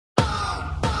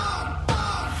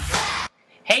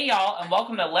Hey y'all, and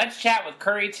welcome to Let's Chat with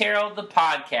Curry Terrell, the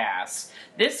podcast.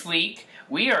 This week,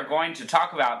 we are going to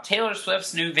talk about Taylor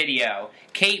Swift's new video,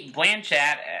 Cate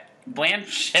Blanchett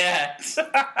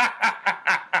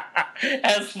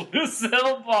as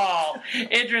Lucille Ball,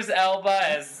 Idris Elba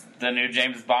as the new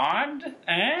James Bond,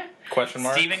 Question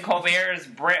mark? Stephen Colbert's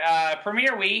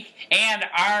premiere week, and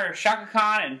our Chaka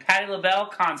Khan and Patti LaBelle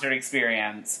concert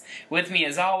experience. With me,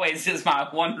 as always, is my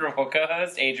wonderful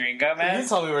co-host, Adrian Gomez. You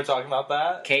told me we were talking about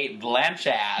that. Cate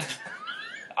Blanchett.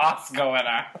 Oscar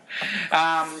winner.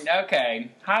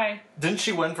 Okay. Hi. Didn't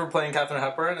she win for playing Katharine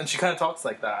Hepburn? And she kind of talks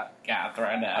like that.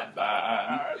 Catherine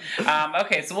Hepburn.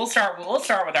 Okay, so we'll start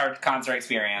with our concert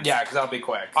experience. Yeah, because that'll be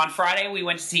quick. On Friday, we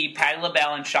went to see Patti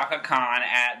LaBelle and Chaka Khan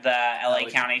at the LA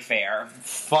County Fair.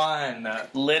 Fun.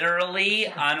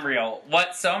 Literally unreal.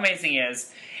 What's so amazing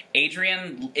is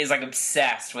Adrian is like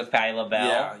obsessed with Patti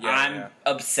LaBelle. I'm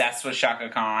obsessed with Chaka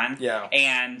Khan. Yeah.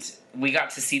 And we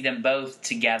got to see them both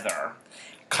together.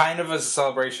 Kind of as a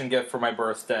celebration gift for my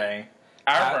birthday.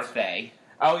 Our birthday.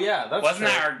 Oh, yeah, that's Wasn't true.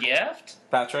 that our gift?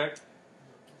 Patrick?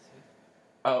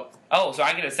 Oh, so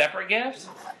I get a separate gift?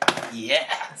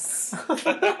 Yes.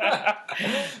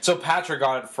 So Patrick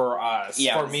got it for us.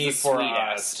 Yeah, for me, the for sweetest.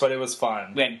 us. But it was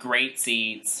fun. We had great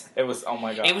seats. It was, oh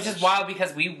my god. It was just wild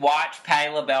because we watched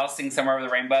Patti LaBelle sing Somewhere Over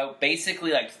the Rainbow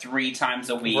basically like 3 times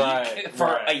a week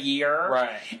for a year.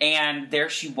 Right. And there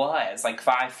she was, like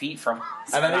 5 feet from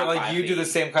us. And then like you do the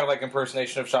same kind of like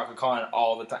impersonation of Chaka Khan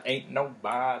all the time. Ain't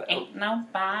nobody. Ain't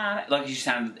nobody. Like you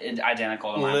sounded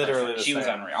identical to my Literally She was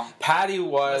unreal. Patty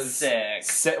was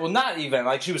sick. Well, not even.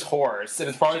 Like, she was hoarse. And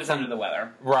it's probably She was from, under the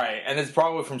weather. Right. And it's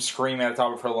probably from screaming at the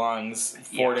top of her lungs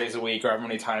 4 Yeah. days a week or however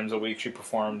many times a week she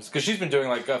performs. Because she's been doing,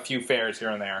 like, a few fairs here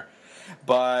and there.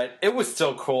 But it was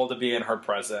still cool to be in her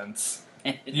presence.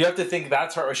 You have to think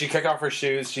that's her. She kicked off her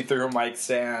shoes. She threw her mic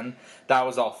stand. That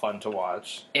was all fun to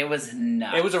watch. It was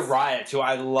nuts. It was a riot, too.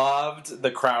 I loved the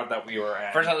crowd that we were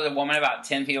in. First of all, there was a woman about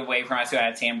 10 feet away from us who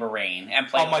had a tambourine and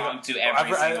played along to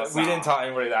every single song. We didn't tell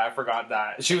anybody that. I forgot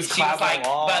that. She was clapping like,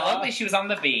 along. but luckily she was on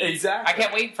the beat. Exactly. I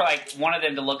can't wait for like one of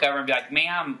them to look over and be like,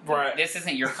 "Ma'am, Right. this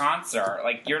isn't your concert.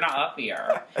 Like, you're not up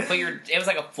here." But it was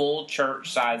like a full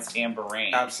church-sized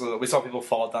tambourine. Absolutely. We saw people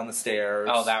fall down the stairs.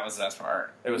 Oh, that was the best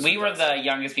part. We were the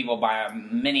youngest people by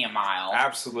many a mile.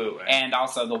 Absolutely. And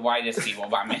also the whitest people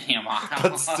by many a mile.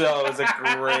 But still, it was a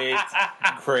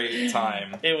great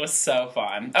time. It was so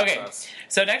fun. Okay,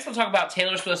 so next we'll talk about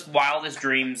Taylor Swift's Wildest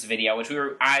Dreams video, which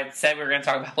I said we were going to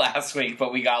talk about last week,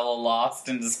 but we got a little lost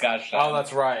in discussion. Oh,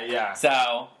 that's right, yeah.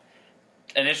 So,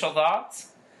 initial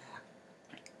thoughts?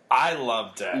 I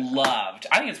loved it.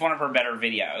 I think it's one of her better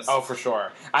videos. Oh, for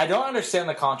sure. I don't understand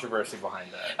the controversy behind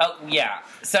it. Oh, yeah.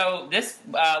 So,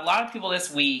 a lot of people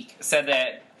this week said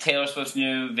that Taylor Swift's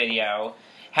new video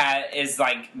is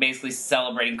like basically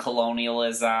celebrating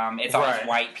colonialism. It's all these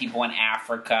white people in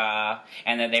Africa,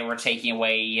 and that they were taking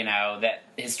away, that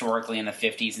historically in the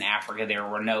 50s in Africa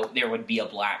there would be a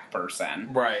black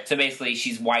person. Right. So basically,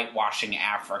 she's whitewashing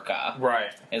Africa.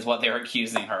 Right. Is what they're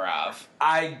accusing her of.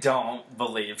 I don't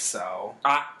believe so.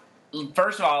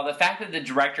 First of all, the fact that the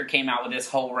director came out with this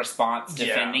whole response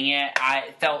defending it,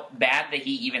 I felt bad that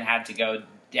he even had to go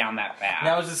down that path.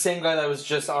 Now, is the same guy that was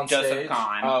just on Joseph stage?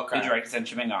 Kahn, who directed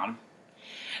Since You've Been Gone.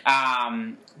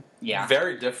 Yeah.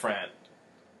 Very different.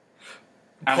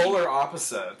 Polar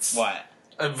opposites. What?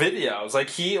 Videos.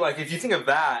 If you think of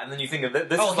that, and then you think of this.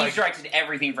 He's directed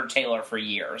everything for Taylor for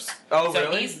years. Oh, so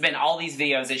really? He's been all these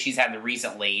videos that she's had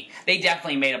recently. They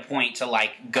definitely made a point to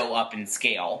go up in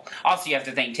scale. Also, you have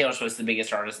to think Taylor Swift's the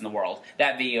biggest artist in the world.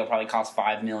 That video probably cost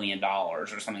 $5 million or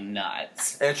something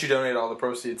nuts. And she donated all the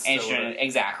proceeds.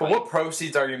 Exactly. But what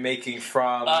proceeds are you making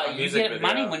from a music video? You get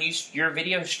money when your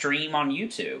videos stream on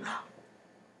YouTube.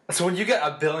 So when you get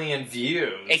 1 billion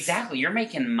views, exactly, you're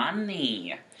making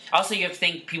money. Also, you have to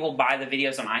think people buy the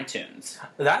videos on iTunes.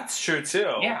 That's true,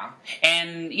 too. Yeah.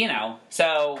 And,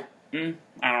 so,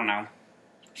 I don't know.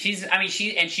 She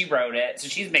wrote it, so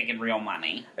she's making real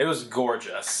money. It was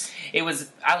gorgeous.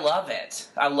 I love it.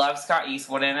 I love Scott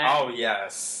Eastwood in it. Oh,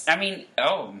 yes.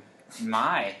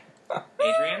 My.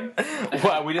 Adrian?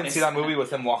 Well, we didn't see that movie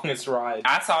with him, Longest Ride.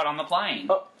 I saw it on the plane.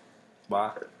 Oh.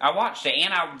 Wow. I watched it,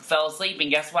 and I fell asleep, and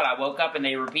guess what? I woke up, and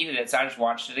they repeated it, so I just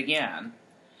watched it again.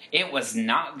 It was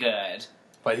not good.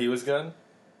 But he was good?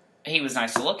 He was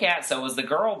nice to look at, so was the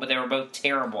girl, but they were both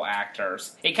terrible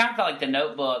actors. It kind of felt like The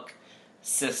Notebook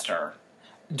sister.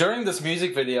 During this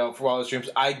music video for Wildest Dreams,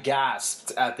 I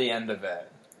gasped at the end of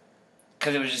it.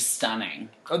 Because it was just stunning.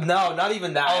 No, not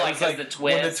even that. Oh, it was like the twist.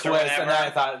 When the twist, and then I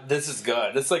thought, this is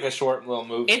good. This is like a short little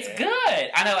movie. It's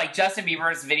good. I know, like Justin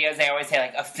Bieber's videos, they always say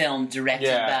like a film directed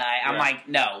by. I'm like,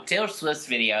 no, Taylor Swift's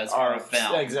videos are a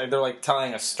film. Exactly. They're like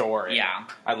telling a story. Yeah.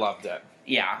 I loved it.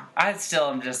 Yeah. I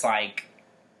still am just like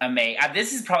amazed.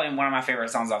 This is probably one of my favorite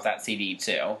songs off that CD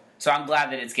too. So I'm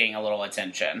glad that it's getting a little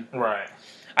attention. Right.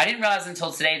 I didn't realize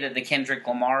until today that the Kendrick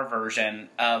Lamar version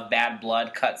of Bad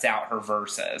Blood cuts out her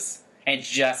verses. And it's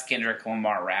just Kendrick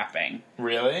Lamar rapping.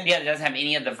 Really? Yeah, it doesn't have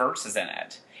any of the verses in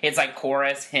it. It's like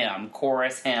chorus, him,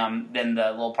 then the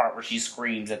little part where she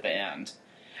screams at the end.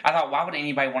 I thought, why would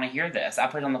anybody want to hear this? I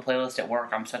put it on the playlist at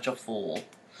work. I'm such a fool.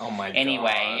 Oh my god.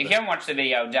 Anyway, if you haven't watched the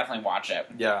video, definitely watch it.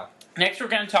 Yeah. Next, we're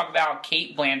going to talk about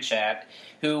Cate Blanchett,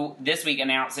 who this week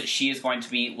announced that she is going to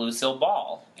be Lucille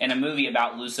Ball in a movie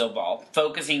about Lucille Ball,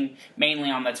 focusing mainly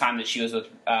on the time that she was with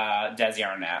Desi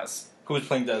Arnaz. Who's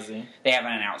playing Desi? They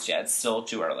haven't announced yet. It's still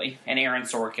too early. And Aaron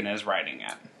Sorkin is writing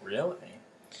it. Really?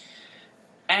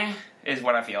 Is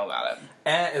what I feel about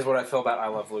it. Is what I feel about I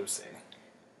Love Lucy.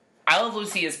 I Love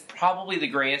Lucy is probably the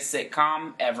greatest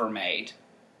sitcom ever made.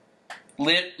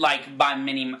 Like, by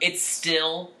many... It's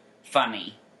still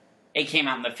funny. It came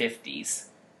out in the 50s.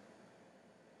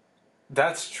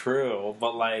 That's true,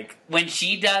 but like... When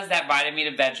she does that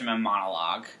Vitamin Benjamin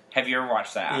monologue, have you ever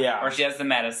watched that? Yeah. Or she has the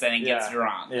medicine and gets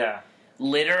drunk. Yeah.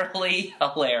 Literally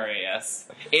hilarious.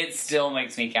 It still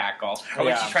makes me cackle. Or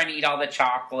when she's trying to eat all the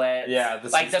chocolates. Yeah,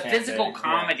 like the physical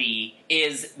comedy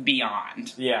is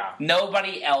beyond. Yeah.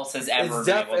 Nobody else has ever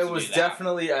been able to do that. It was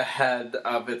definitely ahead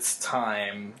of its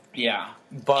time. Yeah.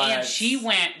 But and she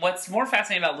went, what's more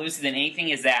fascinating about Lucy than anything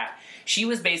is that she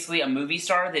was basically a movie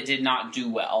star that did not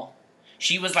do well.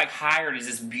 She was like hired as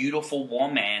this beautiful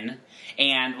woman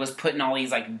and was put in all these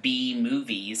like B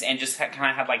movies and just kind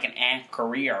of had like an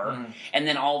career. Mm-hmm. And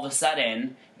then all of a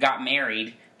sudden got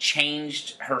married,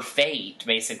 changed her fate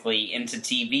basically into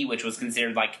TV, which was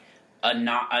considered like a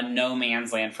no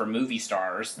man's land for movie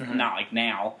stars, not like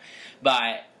now.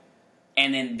 But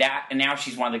and now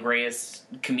she's one of the greatest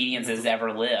comedians that's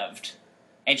ever lived.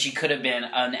 And she could have been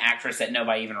an actress that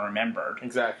nobody even remembered.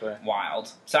 Exactly.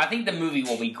 Wild. So I think the movie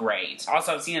will be great.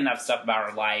 Also, I've seen enough stuff about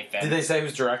her life. And did they say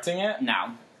who's directing it?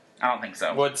 No. I don't think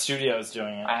so. What studio is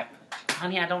doing it?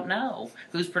 Honey, I don't know.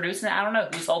 Who's producing it? I don't know.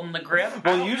 Who's holding the grip?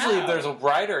 Well, usually if there's a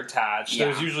writer attached,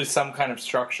 there's usually some kind of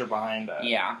structure behind it.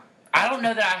 Yeah. I don't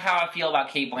know how I feel about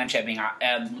Cate Blanchett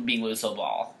being Lucille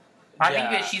Ball. I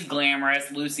think that she's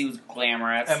glamorous. Lucy was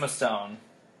glamorous. Emma Stone.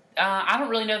 I don't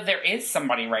really know if there is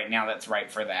somebody right now that's right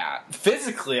for that.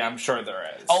 Physically, I'm sure there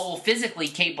is. Oh, well, physically,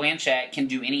 Cate Blanchett can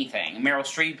do anything. Meryl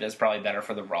Streep is probably better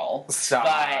for the role. Stop.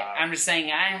 But I'm just saying,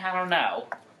 I don't know.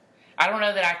 I don't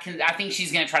know that I can... I think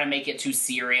she's going to try to make it too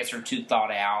serious or too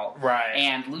thought out. Right.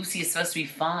 And Lucy is supposed to be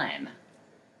fun.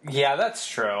 Yeah, that's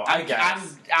true. I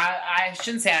guess. I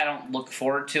shouldn't say I don't look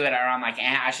forward to it, or I'm like,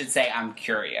 I should say I'm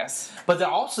curious. But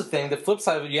the flip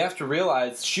side of it, you have to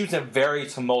realize she was in a very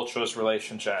tumultuous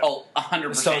relationship. Oh,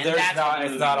 100%. So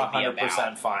it's not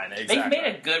 100% fine. Exactly. They've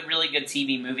made a really good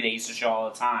TV movie they used to show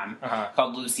all the time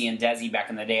called Lucy and Desi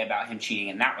back in the day about him cheating,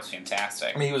 and that was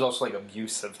fantastic. I mean, he was also like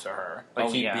abusive to her.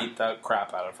 Like he beat the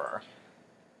crap out of her.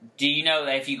 Do you know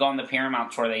that if you go on the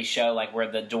Paramount tour, they show like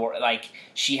where the door, like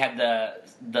she had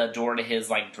the door to his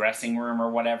like dressing room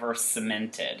or whatever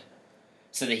cemented,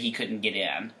 so that he couldn't get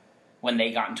in when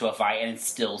they got into a fight, and it's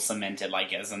still cemented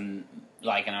like as an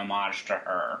homage to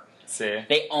her. See,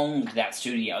 they owned that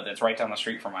studio that's right down the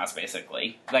street from us,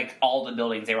 basically. Like all the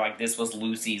buildings, they were like, this was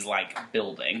Lucy's like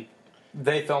building.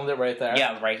 They filmed it right there?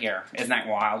 Yeah, right here. Isn't that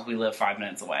wild? We live 5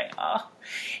 minutes away.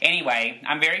 Anyway,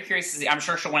 I'm very curious to see. I'm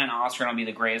sure she'll win an Oscar and it'll be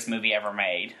the greatest movie ever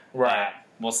made. Right.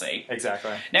 We'll see.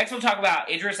 Exactly. Next, we'll talk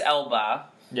about Idris Elba.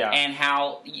 Yeah. And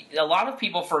how a lot of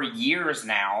people for years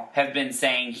now have been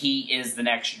saying he is the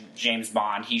next James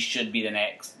Bond. He should be the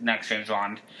next James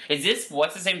Bond. Is this,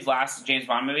 what's his name's last James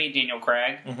Bond movie? Daniel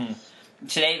Craig? Mm-hmm.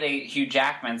 Today, Hugh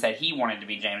Jackman said he wanted to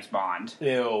be James Bond.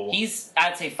 Ew. He's,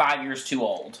 I'd say, 5 years too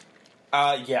old.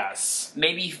 Yes.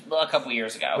 Maybe a couple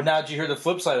years ago. But now, did you hear the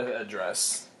flip side of the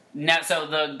address? Now, so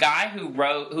the guy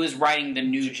who is writing the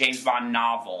new James Bond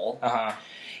novel,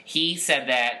 he said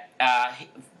that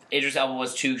Idris Elba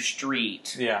was too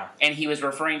street. Yeah. And he was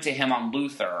referring to him on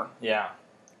Luther. Yeah.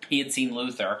 He had seen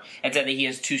Luther and said that he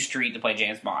is too street to play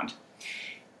James Bond.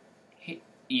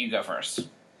 You go first.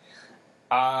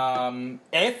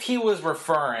 If he was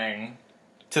referring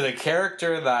to the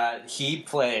character that he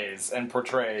plays and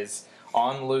portrays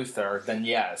on Luther, then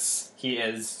yes, he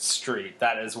is street.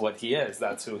 That is what he is.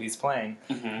 That's who he's playing.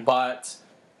 Mm-hmm. But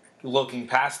looking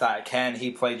past that, can he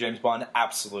play James Bond?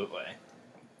 Absolutely.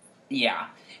 Yeah.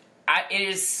 it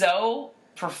is so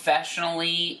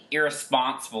professionally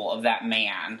irresponsible of that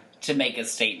man to make a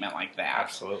statement like that.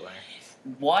 Absolutely.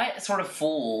 What sort of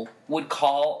fool would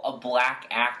call a black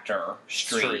actor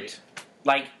straight?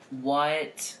 Like,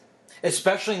 what?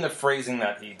 Especially in the phrasing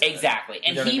that he did. Exactly.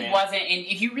 And you know he wasn't, and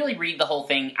if you really read the whole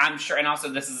thing, I'm sure, and also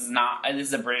this is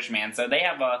a British man, so they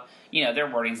have their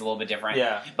wording's a little bit different.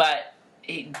 Yeah. But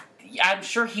I'm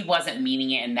sure he wasn't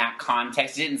meaning it in that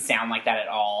context. It didn't sound like that at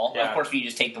all. Yeah. Of course, when you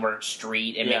just take the word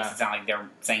street, it makes it sound like they're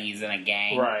saying he's in a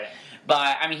gang. Right.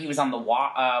 But, I mean, he was on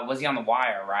was he on The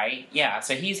Wire, right? Yeah,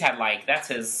 so he's had, that's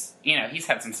his, he's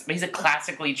had some, he's a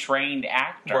classically trained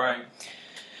actor.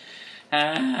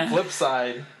 Right. Flip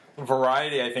side,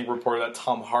 Variety, I think, reported that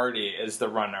Tom Hardy is the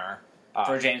runner.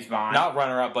 For James Bond. Not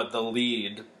runner-up, but the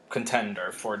lead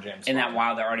contender for James Bond. And that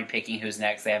while they're already picking who's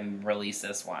next, they haven't released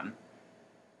this one.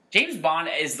 James Bond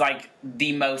is,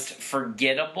 the most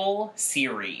forgettable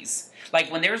series.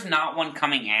 When there's not one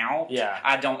coming out,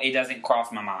 it doesn't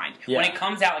cross my mind. Yeah. When it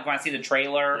comes out, when I see the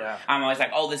trailer, I'm always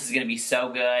like, oh, this is going to be so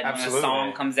good. Absolutely. When a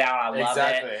song comes out, I love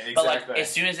it. But, as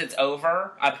soon as it's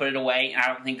over, I put it away, and I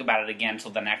don't think about it again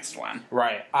until the next one.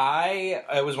 Right.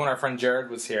 It was when our friend Jared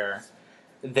was here.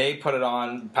 They put it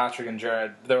on, Patrick and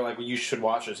Jared. They were like, well, you should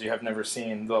watch this. You have never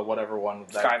seen the whatever one.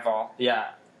 Skyfall. Yeah.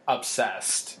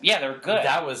 Obsessed. Yeah, they're good.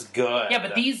 That was good. Yeah,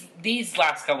 but these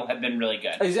last couple have been really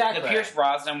good. Exactly. The Pierce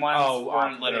Brosnan ones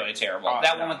were literally terrible.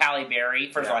 That one with Halle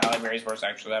Berry. First of all, Halle Berry's worst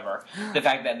actress ever. The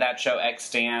fact that show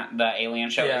Extant, the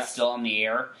Alien show, is still in the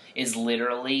air is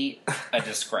literally a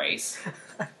disgrace.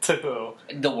 To who?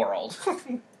 The world.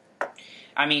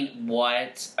 I mean,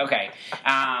 what? Okay.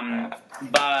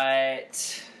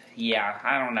 But... yeah,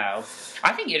 I don't know.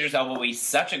 I think Idris Elba will be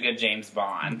such a good James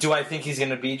Bond. Do I think he's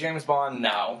going to be James Bond?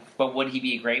 No. But would he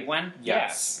be a great one?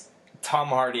 Yes. Tom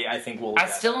Hardy, I think, will. I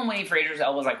still am waiting for Idris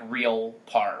Elba's real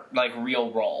part,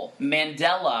 real role.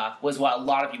 Mandela was what a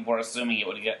lot of people were assuming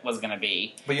it was going to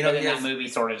be. But then that movie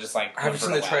sort of just have you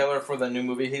seen the trailer for the new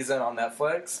movie he's in on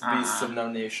Netflix? Beasts of No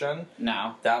Nation?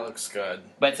 No. That looks good.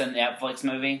 But it's a Netflix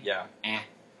movie? Yeah.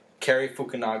 Cary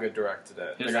Fukunaga directed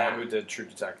it. Who's the guy that? who did True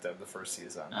Detective the first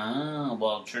season. Oh,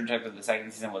 well, True Detective the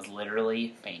second season was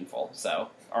literally painful, so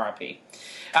R.I.P.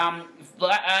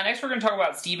 Next we're going to talk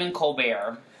about Stephen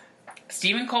Colbert.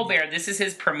 Stephen Colbert, this is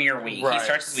his premiere week. Right. He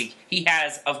starts this week. He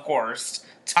has, of course,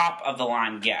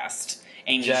 top-of-the-line guest.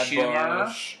 Amy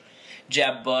Schumer.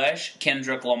 Jeb Bush,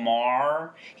 Kendrick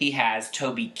Lamar. He has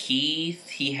Toby Keith.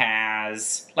 He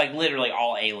has, literally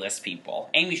all A-list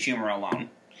people. Amy Schumer alone.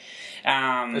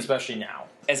 Especially now.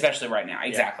 Especially right now,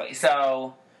 exactly. Yeah.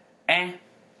 So,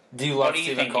 Do you love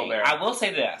Stephen Colbert? I will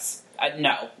say this.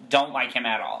 No, don't like him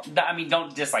at all. I mean,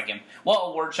 don't dislike him. What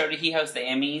award show did he host? The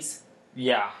Emmys?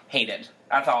 Yeah. Hated.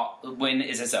 I thought, when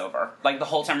is this over? The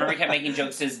whole time. Remember he kept making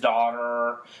jokes to his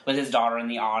daughter, with his daughter in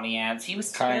the audience. He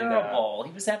was terrible.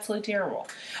 He was absolutely terrible.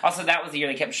 Also, that was the year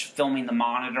they kept filming the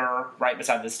monitor right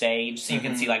beside the stage, so you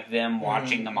can see, them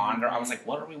watching the monitor. I was like,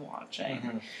 what are we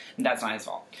watching? That's not his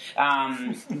fault.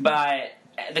 But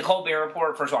the Colbert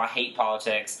Report, first of all, I hate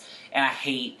politics, and I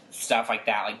hate stuff like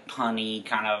that, punny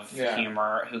kind of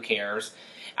humor. Who cares?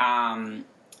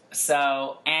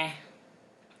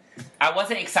 I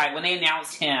wasn't excited. When they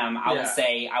announced him, I would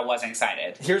say I wasn't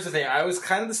excited. Here's the thing. I was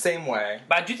kind of the same way.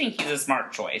 But I do think he's a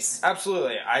smart choice.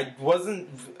 Absolutely. I wasn't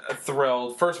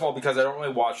thrilled, first of all, because I don't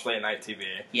really watch late-night TV.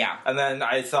 Yeah. And then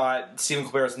I thought Stephen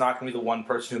Colbert is not going to be the one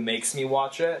person who makes me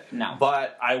watch it. No.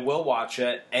 But I will watch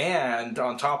it. And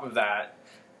on top of that,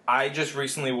 I just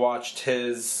recently watched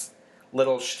his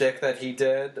little shtick that he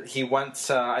did. He went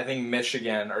to, I think,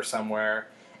 Michigan or somewhere,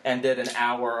 and did an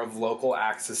hour of local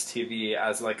access TV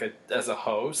as a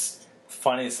host.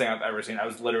 Funniest thing I've ever seen. I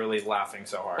was literally laughing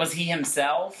so hard. Was he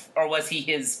himself, or was he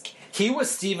his? He was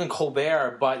Stephen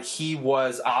Colbert, but he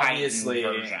was obviously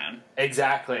version.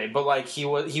 Exactly. But he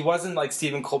wasn't like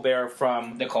Stephen Colbert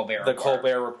from the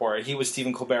Colbert Report. He was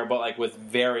Stephen Colbert, but with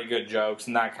very good jokes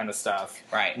and that kind of stuff.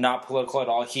 Right. Not political at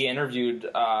all. He interviewed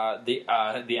the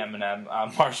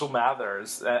Eminem, Marshall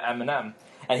Mathers, Eminem.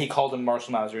 And he called him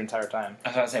Marshall Mathers the entire time. I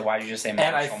was about to say, why did you just say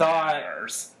Marshall Mathers? And I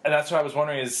thought, that's what I was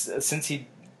wondering is, since he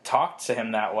talked to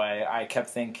him that way, I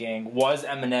kept thinking, was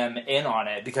Eminem in on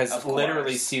it? Because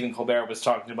literally Stephen Colbert was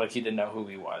talking to him like he didn't know who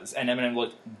he was. And Eminem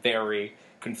looked very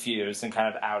confused and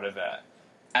kind of out of it.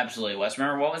 Absolutely was.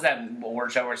 Remember, what was that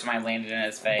award show where somebody landed in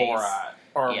his face? Borat.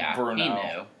 Or Bruno. He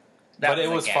knew. But it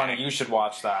was funny. You should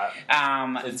watch that.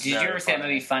 Did you ever see that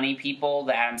movie Funny People,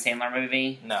 the Adam Sandler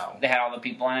movie? No. They had all the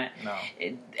people in it? No.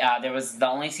 There was the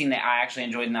only scene that I actually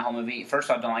enjoyed in the whole movie. First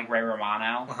of all, I don't like Ray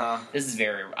Romano. Uh-huh. This is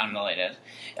very unrelated.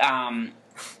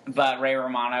 But Ray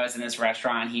Romano is in this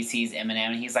restaurant. He sees Eminem,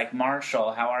 and he's like,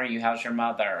 "Marshall, how are you? How's your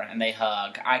mother?" And they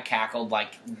hug. I cackled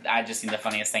like I just seen the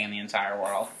funniest thing in the entire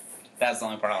world. That's the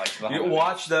only part I liked about the whole movie.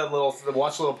 Watch the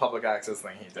little public access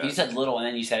thing he did. You said little, and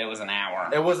then you said it was an hour.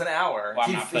 It was an hour. Well,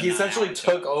 he essentially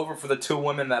took over for the two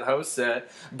women that hosted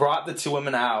it, brought the two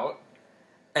women out,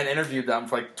 and interviewed them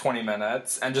for like 20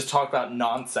 minutes, and just talked about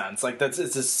nonsense. Like it's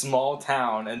a small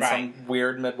town in some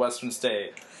weird Midwestern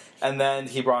state. And then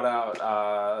he brought out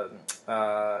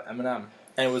Eminem,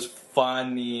 and it was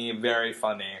funny, very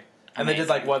funny. And they did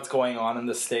like what's going on in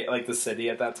the state, like the city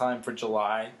at that time for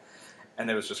July. And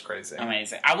it was just crazy.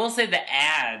 Amazing. I will say the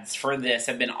ads for this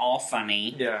have been all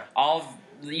funny. Yeah. All,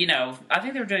 I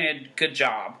think they're doing a good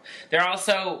job. They're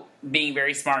also being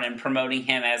very smart in promoting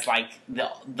him as like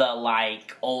the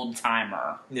like old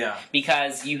timer. Yeah.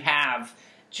 Because you have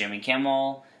Jimmy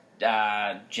Kimmel,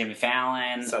 Jimmy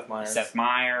Fallon, Seth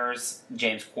Meyers,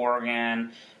 James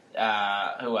Corrigan, who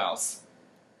else?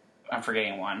 I'm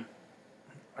forgetting one.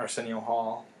 Arsenio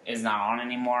Hall. Is not on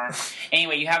anymore.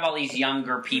 Anyway, you have all these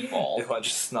younger people. Ew, I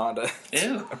just snotted.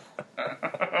 Ew.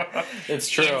 It's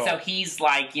true. And so he's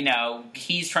like,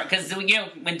 he's trying, because,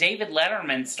 when David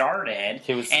Letterman started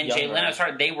and Jay Leno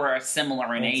started, they were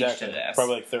similar in age to this.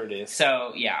 Probably like 30s.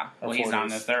 So, yeah. Well, he's 40s. not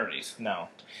in his 30s. No.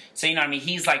 So, you know what I mean?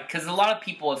 He's like, because a lot of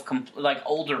people have, like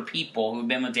older people who've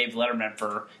been with David Letterman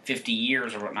for 50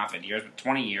 years, or not 50 years, but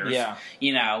 20 years. Yeah.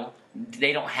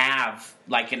 They don't have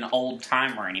like an old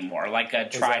timer anymore, like a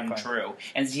tried and true.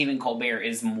 And Stephen Colbert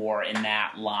is more in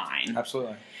that line.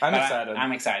 Absolutely. I'm excited.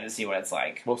 I'm excited to see what it's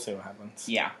like. We'll see what happens.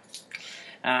 Yeah.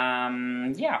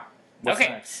 Yeah. What's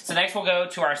okay. Next? So next we'll go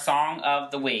to our song of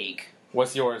the week.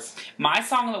 What's yours? My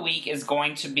song of the week is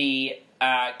going to be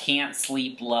Can't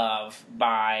Sleep Love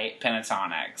by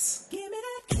Pentatonix. Give me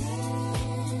that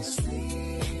can't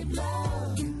sleep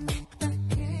love. Can't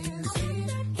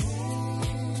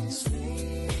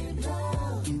sleep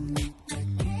love. Can't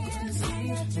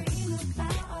dream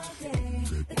about all day.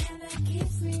 The kind that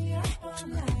keeps me up all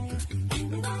night. Give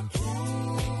me that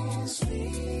can't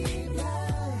sleep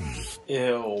love.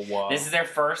 Ew. This is their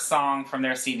first song from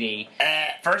their CD.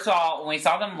 First of all, when we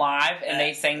saw them live and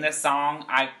they sang this song,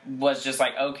 I was just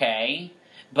like, okay.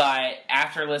 But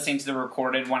after listening to the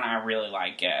recorded one, I really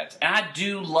like it. And I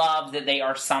do love that they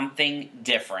are something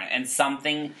different and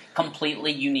something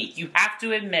completely unique. You have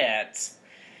to admit,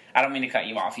 I don't mean to cut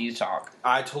you off, you talk.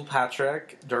 I told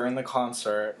Patrick during the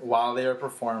concert, while they were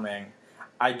performing,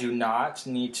 I do not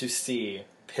need to see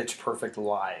Pitch Perfect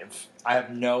live. I have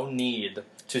no need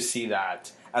to see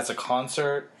that. As a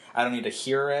concert, I don't need to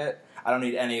hear it. I don't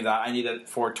need any of that. I need it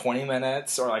for 20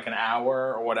 minutes or like an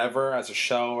hour or whatever as a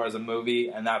show or as a movie,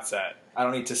 and that's it. I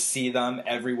don't need to see them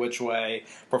every which way,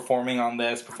 performing on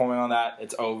this, performing on that.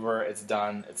 It's over. It's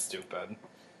done. It's stupid.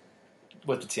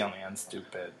 With the T on the end,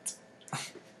 stupid.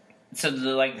 So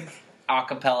the, like,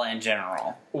 acapella in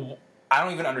general. I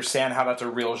don't even understand how that's a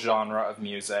real genre of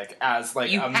music. As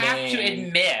like you a have to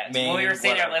admit, when we were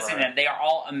sitting there listening to them, they are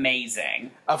all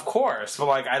amazing. Of course, but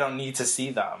like I don't need to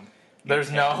see them.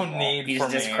 There's no need for me. You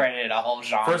discredited a whole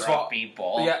genre of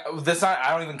people. Yeah,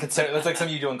 I don't even consider. That's like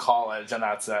something you do in college, and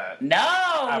that's it.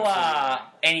 No.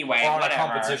 Anyway, or on whatever. a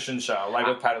competition show, like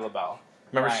with Patti LaBelle.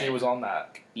 Remember, Right. she was on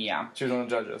that. Yeah. She was one of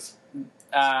the judges.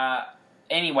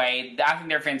 Anyway, I think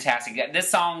they're fantastic. This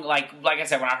song, like I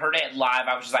said, when I heard it live,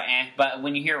 I was just like, eh. But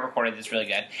when you hear it recorded, it's really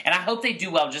good. And I hope they do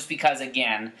well just because,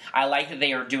 again, I like that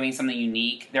they are doing something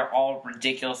unique. They're all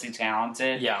ridiculously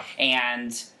talented. Yeah.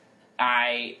 And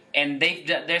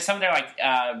there's some of their, like,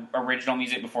 original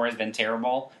music before has been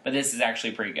terrible, but this is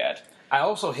actually pretty good. I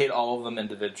also hate all of them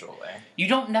individually. You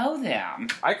don't know them.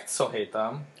 I could still hate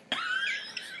them.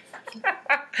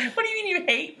 What do you mean you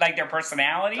hate, like, their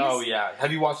personalities? Oh, yeah.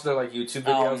 Have you watched their, like, YouTube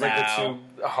videos? Oh, Like, the two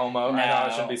homo... No. I know I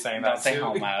shouldn't be saying that. Don't say two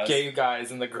homos. gay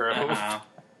guys in the group. Uh-huh.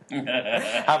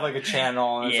 Have, like, a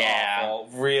channel, and it's awful.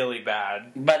 Really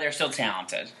bad. But they're still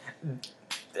talented.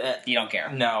 You don't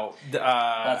care. No.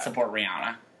 Let's support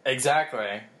Rihanna.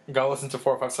 Exactly. Go listen to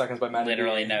 4 or 5 Seconds by Maddie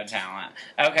Literally B. no talent.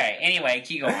 Okay, anyway,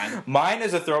 keep going. Mine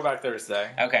is a Throwback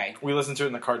Thursday. Okay. We listened to it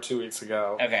in the car 2 weeks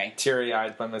ago. Okay. Teary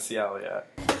Eyed by Missy Elliott.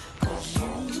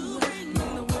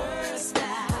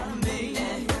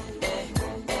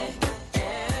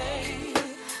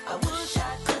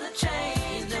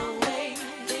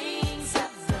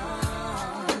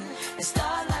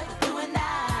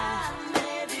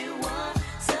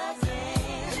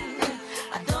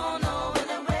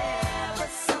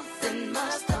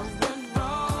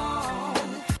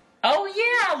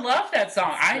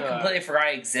 song. I Yeah. completely forgot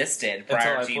it existed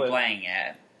prior Until I to you played- playing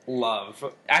it. Love.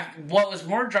 What was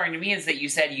more jarring to me is that you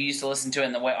said you used to listen to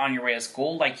it on your way to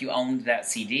school, like you owned that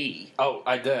CD. Oh,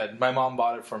 I did. My mom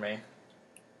bought it for me.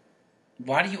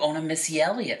 Why do you own a Missy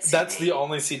Elliott CD? That's the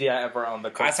only CD I ever owned.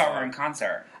 The Coke I saw her song. in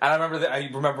concert. And I remember that.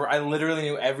 I literally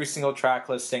knew every single track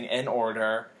listing in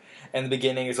order. And the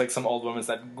beginning is like some old woman's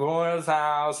like Gora's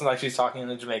house, and like she's talking in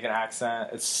a Jamaican accent.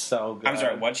 It's so good. I'm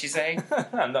sorry, what'd she say?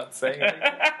 I'm not saying it.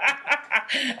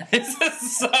 This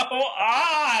is so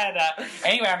odd.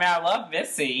 Anyway, I mean, I love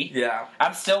Missy. Yeah.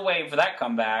 I'm still waiting for that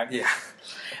comeback. Yeah.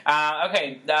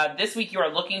 Okay, this week you are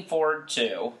looking forward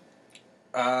to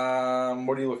What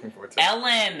are you looking forward to?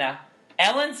 Ellen.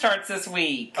 Ellen starts this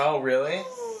week. Oh, really?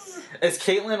 Is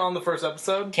Caitlyn on the first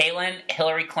episode? Caitlyn,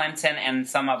 Hillary Clinton, and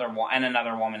another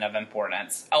woman of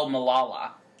importance. Oh,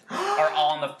 Malala are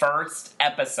all in the first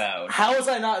episode, How was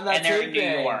I not in that and they're in New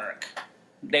taping? York.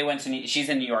 They went to. She's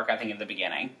in New York, I think, at the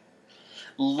beginning.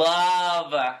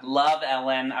 Love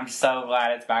Ellen. I'm so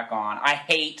glad it's back on. I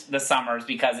hate the summers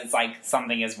because it's like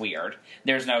something is weird.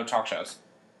 There's no talk shows.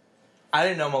 I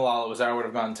didn't know Malala was there. I would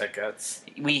have gotten tickets.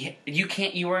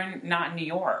 You were not in New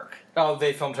York. Oh,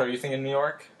 they filmed her. You think in New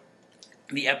York?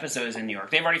 The episode is in New York.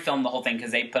 They've already filmed the whole thing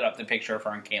because they put up the picture of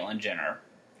her and Caitlyn Jenner.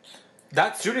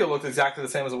 That studio looked exactly the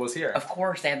same as it was here. Of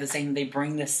course, they have the same. They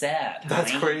bring the set. That's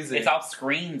honey. crazy. It's off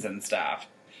screens and stuff.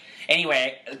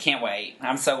 Anyway, can't wait.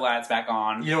 I'm so glad it's back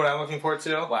on. You know what I'm looking forward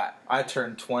to? What? I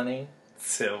turned 22.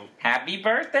 Happy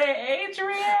birthday,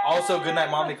 Adrian! Also,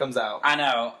 Goodnight Mommy comes out. I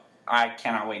know. I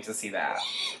cannot wait to see that.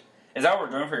 Is that what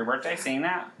we're doing for your birthday? Seeing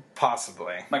that?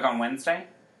 Possibly. Like on Wednesday?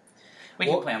 We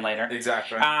can plan later.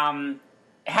 Exactly.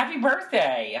 Happy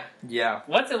birthday! Yeah.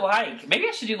 What's it like? Maybe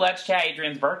I should do Let's Chat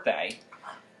Adrian's birthday.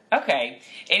 Okay.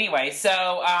 Anyway,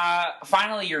 so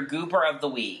finally your goober of the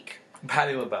week.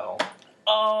 Patti LaBelle.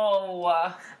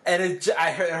 Oh. And it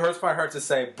hurts my heart to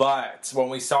say, but when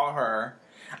we saw her,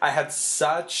 I had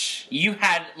such... You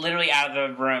had literally out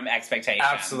of the room expectations.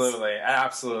 Absolutely.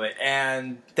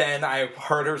 And then I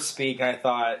heard her speak, and I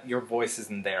thought, your voice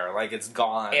isn't there. Like, it's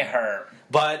gone. It hurt.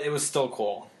 But it was still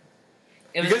cool.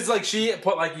 Because, like, she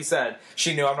put, like you said,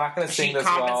 she knew I'm not going to sing She this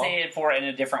well. compensated for it in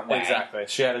a different way. Exactly.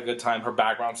 She had a good time. Her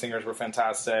background singers were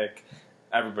fantastic.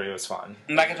 Everybody was fun.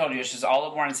 And like I told you, it's just all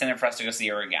the more incentive for us to go see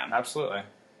her again. Absolutely.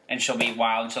 And she'll be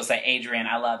wild, and she'll say, Adrian,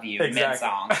 I love you, Exactly.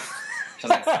 mid-song. She'll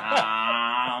say,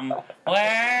 somewhere.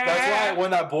 That's why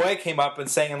when that boy came up and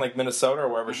sang in, like, Minnesota or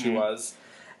wherever she was,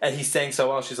 and he sang so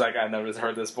well, she's like, I've never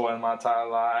heard this boy in my entire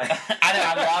life. I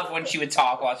know, I love when she would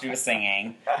talk while she was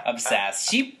singing.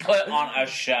 Obsessed. She put on a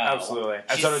show. Absolutely.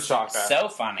 And so did Shaka. So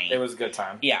funny. It was a good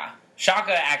time. Yeah.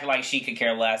 Shaka acted like she could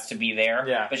care less to be there.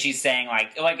 Yeah. But she's saying,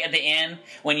 like at the end,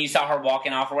 when you saw her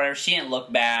walking off or whatever, she didn't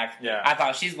look back. Yeah. I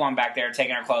thought she's going back there,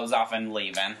 taking her clothes off and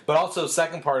leaving. But also,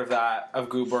 second part of that, of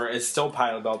Goober, is still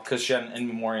Patti LaBelle, because she had an in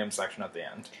memoriam section at the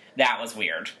end. That was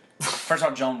weird. First of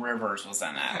all, Joan Rivers was in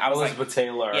it. I was Elizabeth like,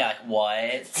 Taylor. yeah, like,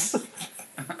 what?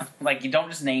 Like, you don't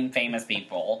just name famous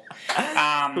people.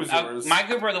 Who's yours? My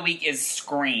Goober of the Week is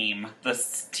Scream, the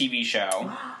TV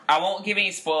show. I won't give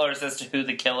any spoilers as to who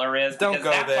the killer is, Don't because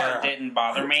go that there. part didn't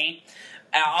bother me.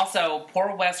 Also,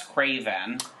 poor Wes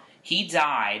Craven. He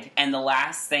died, and the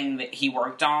last thing that he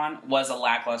worked on was a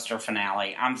lackluster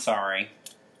finale. I'm sorry.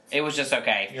 It was just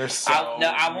okay. You're so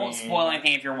I won't mean. spoil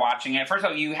anything if you're watching it. First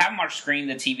of all, you haven't watched Scream,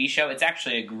 the TV show. It's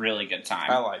actually a really good time.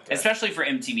 I like it. Especially for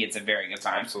MTV, it's a very good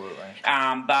time. Absolutely.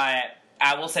 But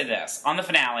I will say this. On the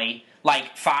finale,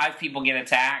 like 5 people get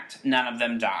attacked, none of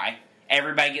them die.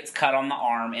 Everybody gets cut on the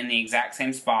arm in the exact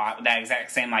same spot, with that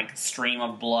exact same like stream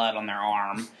of blood on their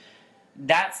arm.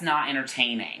 That's not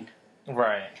entertaining.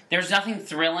 Right. There's nothing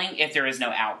thrilling if there is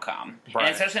no outcome. Right.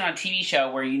 And especially on a TV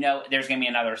show where you know there's going to be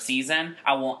another season,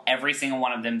 I want every single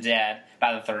one of them dead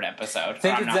by the 3rd episode.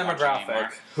 Think I'm of not watching demographic. anymore.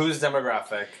 Who's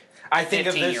demographic? I think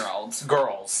of this 15-year-olds.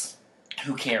 girls.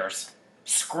 Who cares?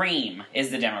 Scream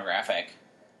is the demographic.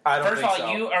 I don't First think of all,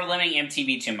 so. you are limiting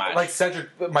MTV too much. Like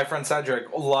Cedric, my friend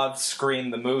Cedric loved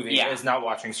Scream the movie. Yeah. Is not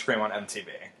watching Scream on MTV.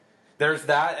 There's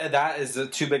that. That is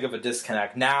too big of a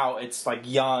disconnect. Now it's like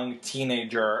young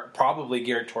teenager, probably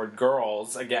geared toward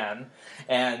girls again,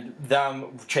 and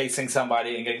them chasing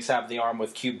somebody and getting stabbed in the arm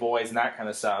with cute boys and that kind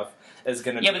of stuff is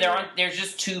going to. yeah, but there's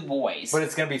just 2 boys. But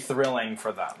it's going to be thrilling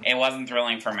for them. It wasn't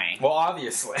thrilling for me. Well,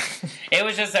 obviously. It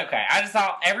was just okay. I just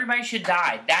thought everybody should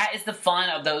die. That is the fun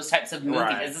of those types of movies.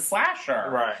 Right. Is a slasher.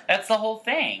 Right. That's the whole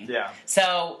thing. Yeah.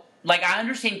 So, like, I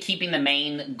understand keeping the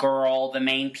main girl, the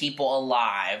main people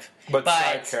alive, But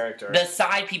side characters. the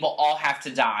side people all have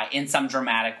to die in some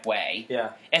dramatic way.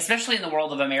 Yeah. Especially in the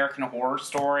world of American Horror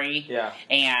Story. Yeah.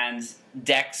 And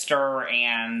Dexter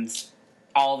and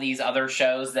all these other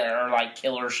shows that are like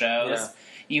killer shows. Yeah.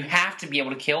 You have to be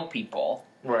able to kill people.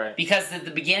 Right. Because at the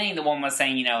beginning, the woman was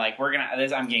saying, you know, like, we're going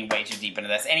to... I'm getting way too deep into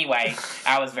this. Anyway,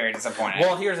 I was very disappointed.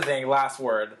 Well, here's the thing. Last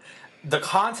word. The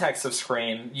context of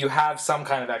Scream, you have some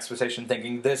kind of expectation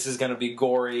thinking this is going to be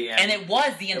gory. And it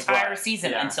was the entire was,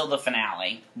 season yeah. until the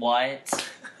finale. What?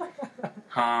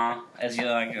 Huh? As you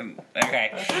like...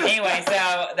 Okay. Anyway,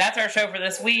 so that's our show for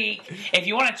this week. If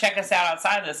you want to check us out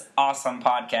outside of this awesome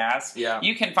podcast,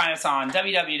 you can find us on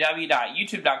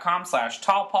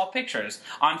www.youtube.com/tallpaulpictures,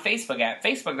 on Facebook at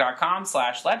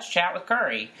facebook.com/Let's Chat with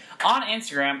Curry, on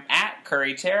Instagram at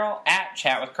Curry Terrell, at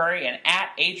Chat with Curry, and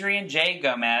at Adrian J.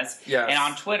 Gomez, and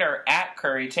on Twitter at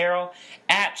Curry Terrell,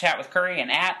 at Chat with Curry,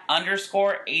 and at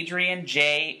 _Adrian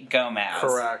J. Gomez.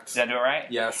 Correct. Did I do it right?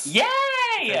 Yes. Yay!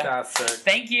 Fantastic.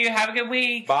 Thank you. Have a good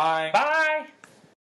week. Bye. Bye.